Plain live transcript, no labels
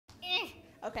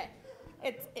Okay,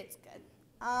 it's good.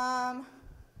 How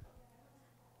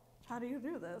do you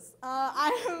do this?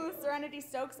 I'm Serenity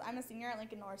Stokes. I'm a senior at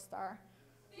Lincoln North Star.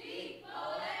 Speak,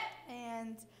 poet.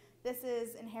 And this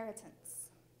is Inheritance.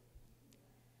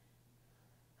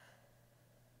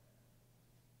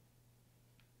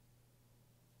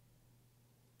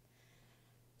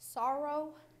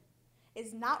 Sorrow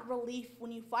is not relief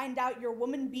when you find out your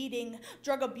woman-beating,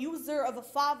 drug abuser of a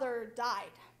father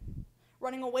died.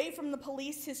 Running away from the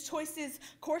police, his choices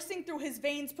coursing through his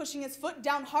veins, pushing his foot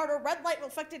down harder, red light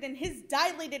reflected in his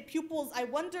dilated pupils. I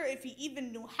wonder if he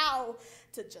even knew how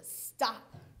to just stop.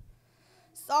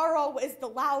 Sorrow is the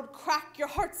loud crack, your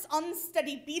heart's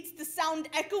unsteady beats, the sound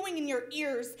echoing in your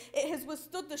ears. It has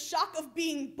withstood the shock of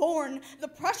being born, the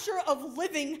pressure of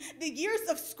living, the years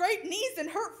of scraped knees and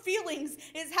hurt feelings.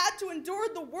 It has had to endure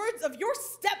the words of your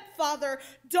stepfather,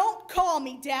 "Don't call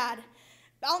me Dad,"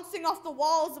 bouncing off the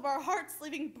walls of our hearts,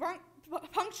 leaving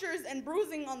punctures and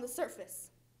bruising on the surface.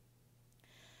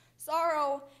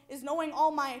 Sorrow is knowing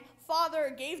all my father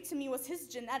gave to me was his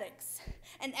genetics,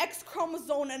 an X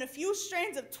chromosome and a few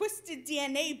strands of twisted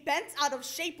DNA bent out of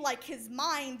shape like his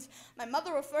mind. My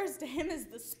mother refers to him as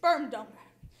the sperm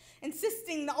donor,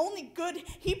 insisting the only good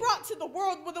he brought to the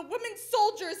world were the women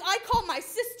soldiers I call my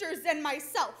sisters and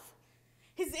myself.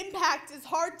 His impact is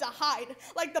hard to hide,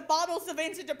 like the bottles of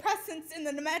antidepressants in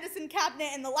the medicine cabinet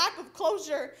and the lack of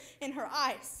closure in her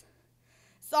eyes.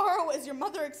 Sorrow is your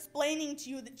mother explaining to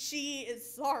you that she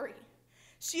is sorry.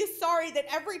 She is sorry that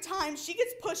every time she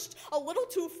gets pushed a little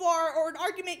too far or an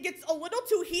argument gets a little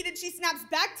too heated, she snaps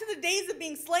back to the days of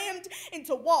being slammed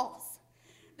into walls.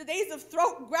 The days of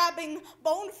throat-grabbing,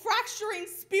 bone-fracturing,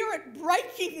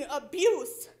 spirit-breaking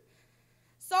abuse.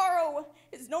 Sorrow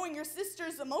is knowing your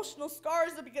sister's emotional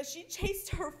scars are because she chased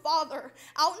her father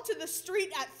out into the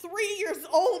street at 3 years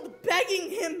old, begging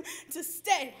him to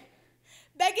stay.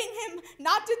 Begging him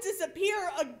not to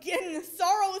disappear again.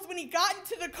 Sorrow is when he got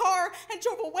into the car and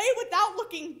drove away without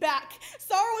looking back.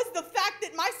 Sorrow is the fact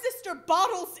that my sister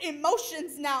bottles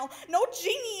emotions now. No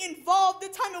genie involved. The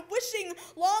time of wishing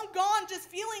long gone, just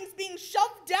feelings being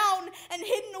shoved down and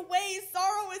hidden away.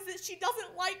 Sorrow is that she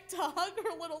doesn't like to hug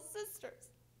her little sisters.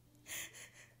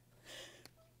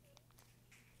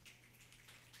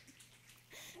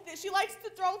 That she likes to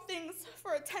throw things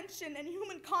for attention, and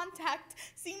human contact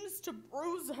seems to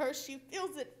bruise her. She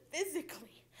feels it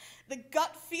physically. The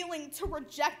gut feeling to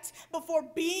reject before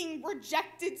being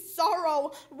rejected.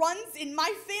 Sorrow runs in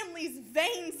my family's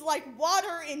veins like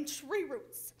water in tree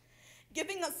roots,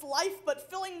 giving us life but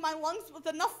filling my lungs with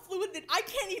enough fluid that I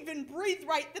can't even breathe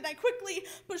right, that I quickly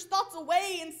push thoughts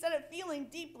away instead of feeling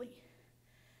deeply.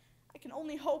 I can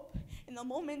only hope in the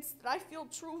moments that I feel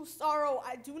true sorrow,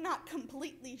 I do not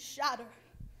completely shatter.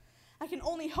 I can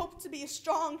only hope to be as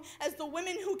strong as the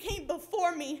women who came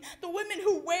before me, the women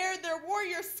who wear their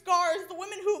warrior scars, the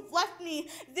women who have left me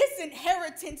this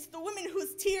inheritance, the women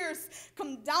whose tears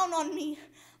come down on me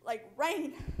like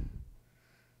rain.